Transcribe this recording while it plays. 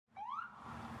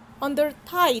Under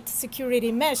tight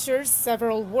security measures,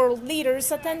 several world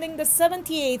leaders attending the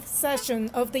 78th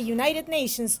session of the United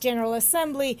Nations General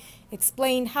Assembly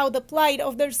explained how the plight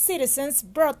of their citizens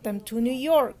brought them to New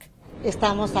York.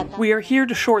 We are here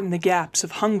to shorten the gaps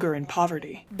of hunger and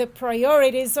poverty. The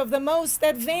priorities of the most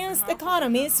advanced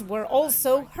economies were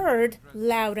also heard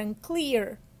loud and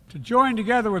clear. To join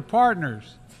together with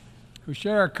partners who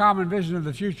share a common vision of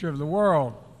the future of the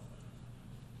world,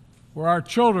 where our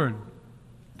children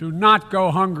do not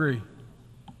go hungry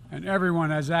and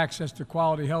everyone has access to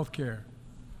quality health care,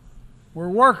 where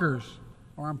workers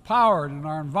are empowered and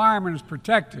our environment is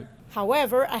protected.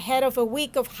 However, ahead of a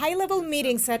week of high-level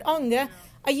meetings at UNGA,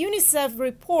 a UNICEF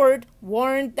report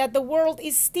warned that the world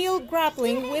is still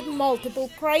grappling with multiple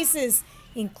crises,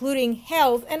 including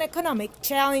health and economic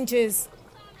challenges.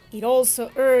 It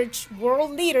also urged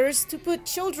world leaders to put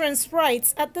children's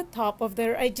rights at the top of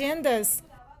their agendas.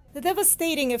 The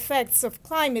devastating effects of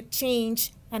climate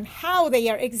change and how they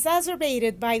are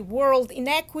exacerbated by world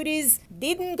inequities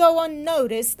didn't go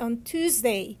unnoticed on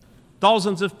Tuesday.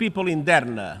 Thousands of people in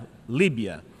Derna,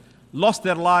 Libya, lost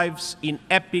their lives in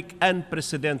epic,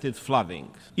 unprecedented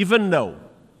flooding. Even now,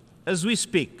 as we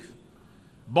speak,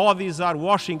 bodies are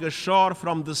washing ashore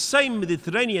from the same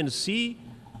Mediterranean Sea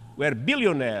where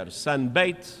billionaires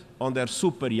sunbathe on their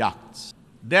super yachts.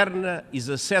 Derna is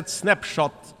a sad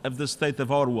snapshot of the state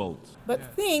of our world.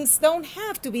 But things don't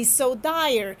have to be so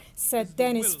dire, said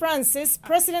Dennis Francis,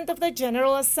 President of the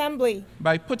General Assembly.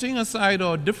 By putting aside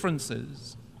our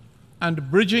differences and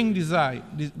bridging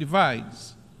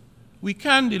divides, we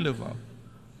can deliver,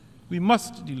 we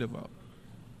must deliver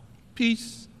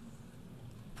peace,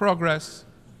 progress,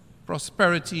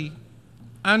 prosperity,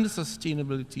 and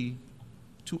sustainability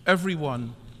to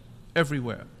everyone,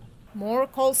 everywhere. More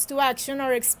calls to action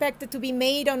are expected to be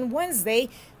made on Wednesday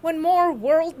when more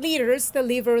world leaders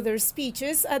deliver their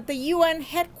speeches at the UN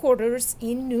headquarters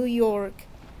in New York.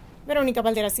 Verónica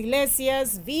Valderas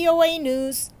Iglesias, VOA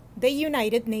News, the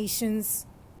United Nations.